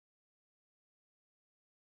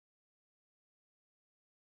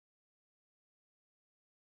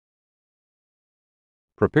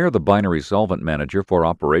Prepare the binary solvent manager for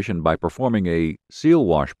operation by performing a seal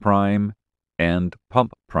wash prime and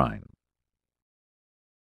pump prime.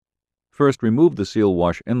 First, remove the seal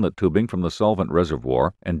wash inlet tubing from the solvent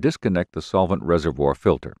reservoir and disconnect the solvent reservoir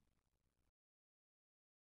filter.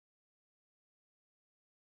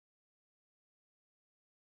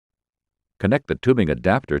 Connect the tubing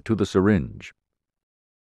adapter to the syringe.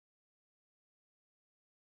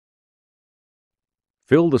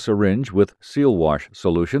 Fill the syringe with seal wash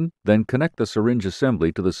solution, then connect the syringe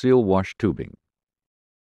assembly to the seal wash tubing.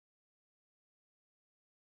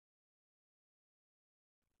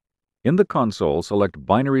 In the console, select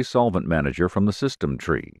Binary Solvent Manager from the system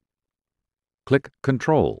tree. Click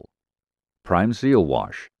Control, Prime Seal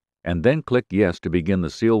Wash, and then click Yes to begin the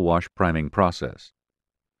seal wash priming process.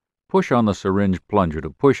 Push on the syringe plunger to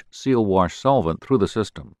push seal wash solvent through the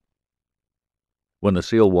system. When the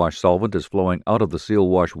seal wash solvent is flowing out of the seal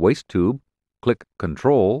wash waste tube, click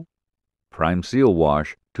Control, Prime Seal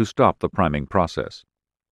Wash to stop the priming process.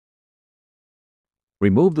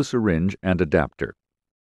 Remove the syringe and adapter.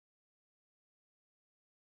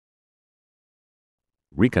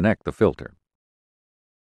 Reconnect the filter.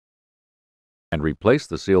 And replace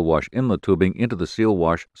the seal wash inlet tubing into the seal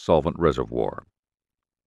wash solvent reservoir.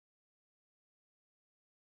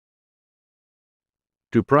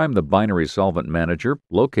 To prime the binary solvent manager,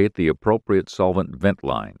 locate the appropriate solvent vent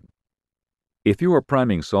line. If you are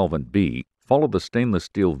priming solvent B, follow the stainless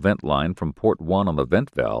steel vent line from port 1 on the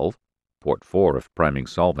vent valve, port 4 if priming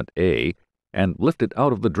solvent A, and lift it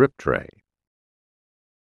out of the drip tray.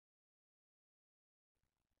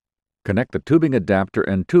 Connect the tubing adapter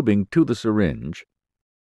and tubing to the syringe,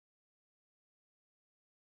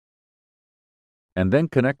 and then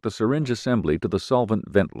connect the syringe assembly to the solvent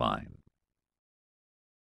vent line.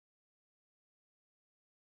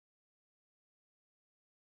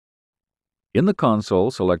 In the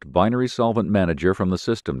console, select Binary Solvent Manager from the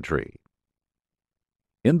system tree.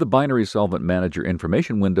 In the Binary Solvent Manager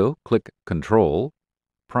information window, click Control,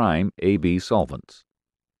 Prime AB Solvents.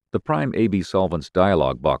 The Prime AB Solvents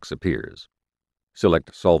dialog box appears.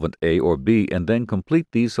 Select solvent A or B and then complete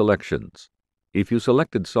these selections. If you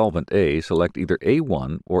selected solvent A, select either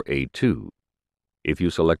A1 or A2. If you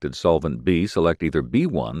selected solvent B, select either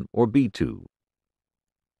B1 or B2.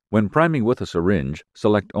 When priming with a syringe,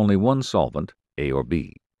 select only one solvent, A or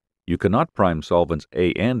B. You cannot prime solvents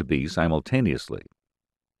A and B simultaneously.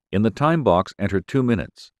 In the time box, enter 2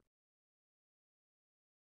 minutes.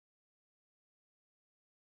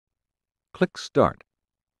 Click Start.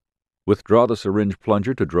 Withdraw the syringe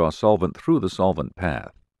plunger to draw solvent through the solvent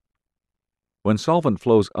path. When solvent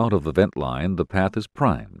flows out of the vent line, the path is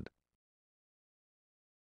primed.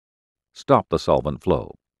 Stop the solvent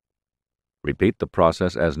flow. Repeat the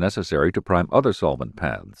process as necessary to prime other solvent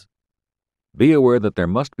paths. Be aware that there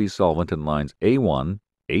must be solvent in lines A1,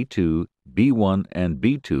 A2, B1, and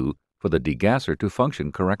B2 for the degasser to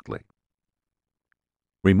function correctly.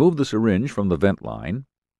 Remove the syringe from the vent line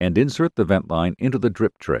and insert the vent line into the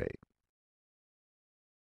drip tray.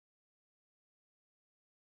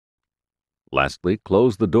 Lastly,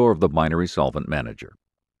 close the door of the Binary Solvent Manager.